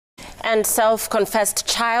And self-confessed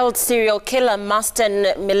child serial killer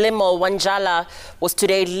Masten Wanjala was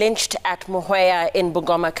today lynched at Mukhweya in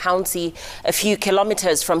Bungoma County, a few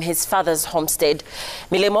kilometers from his father's homestead.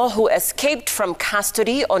 Milimo, who escaped from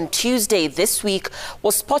custody on Tuesday this week,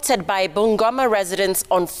 was spotted by Bungoma residents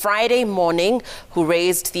on Friday morning, who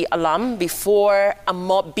raised the alarm before a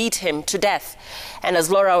mob beat him to death. And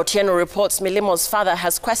as Laura Otieno reports, Milimo's father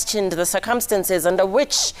has questioned the circumstances under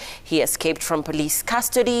which he escaped from police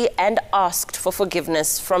custody and asked for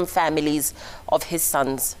forgiveness from families of his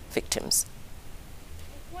son's victims.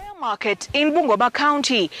 Market in Bungoma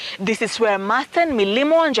County. This is where Masten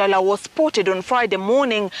Wanjala was spotted on Friday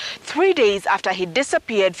morning, 3 days after he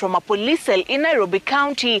disappeared from a police cell in Nairobi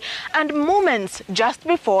County and moments just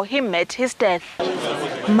before he met his death.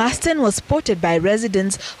 Masten was spotted by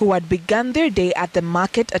residents who had begun their day at the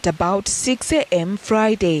market at about 6 a.m.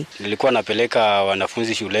 Friday. Nilikuwa napeleka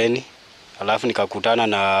wanafunzi shuleni. Alafu nikakutana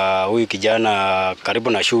na huyu kijana karibu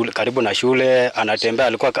na shule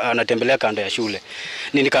alikuwa anatembelea kando ya shule.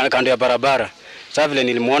 Kando ya barabara. Sasa vile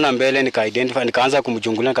nilimuona mbele nikaanza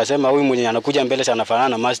kumchungulia nikasema huyu mwenye anakuja mbele sana anafanana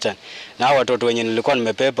na Masten. Na hao watoto wenye nilikuwa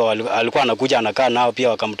nimepepa alikuwa anakuja anakaa nao pia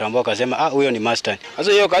wakamtambua wakasema huyo ni Masten.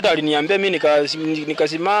 Sasa hiyo kata aliniambia mimi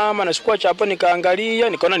nikasimama na chukua chapo nikaangalia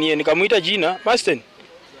nikaona nikamuita jina Masten.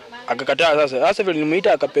 Akakataa sasa vile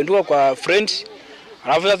nilimuita akapenduka kwa friends.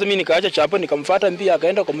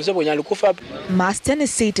 Masten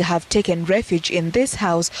is said to have taken refuge in this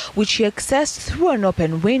house, which he accessed through an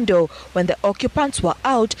open window when the occupants were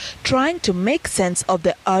out trying to make sense of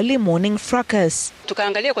the early morning fracas.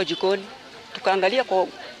 Tukaangalia kwa jikoni, tukaangalia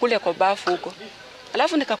kule kwa bafu huko.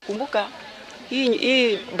 Alafu nikakumbuka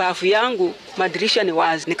hii bafu yangu madirisha ni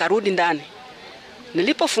wazi, nikarudi ndani.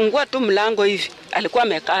 Nilipofungua tu mlango hivi, alikuwa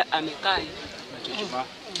amekaa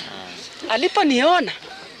Aliponiona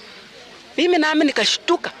mimi nami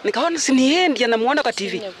nikashtuka, nikaona si ni yeye ndiye namuona kwa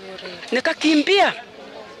TV. Nikakimbia.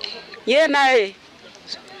 Yeye naye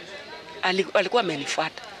alikuwa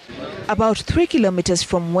amenifuata. About 3 kilometers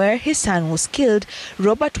from where his son was killed,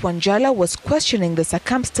 Robert Wanjala was questioning the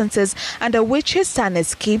circumstances under which his son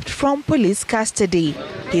escaped from police custody.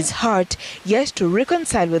 His heart yet to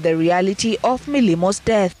reconcile with the reality of Milimo's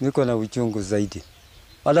death. Niko na uchungu zaidi.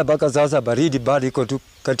 Wala baka sasa baridi bado iko tu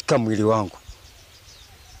katika mwili wangu.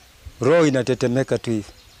 Roho inatetemeka tu hivi.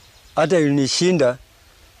 Hata ilinishinda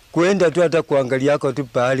kuenda tu hata kuangalia kwa tu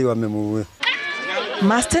pahali wamemuua.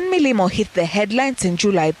 Masten Milimo hit the headlines in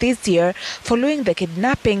July this year following the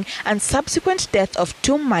kidnapping and subsequent death of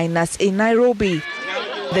 2 minors in Nairobi.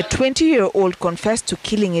 The 20-year-old confessed to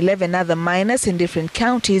killing 11 other minors in different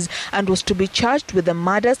counties and was to be charged with the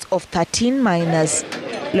murders of 13 minors.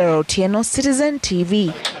 Laura Otieno, Citizen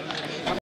TV.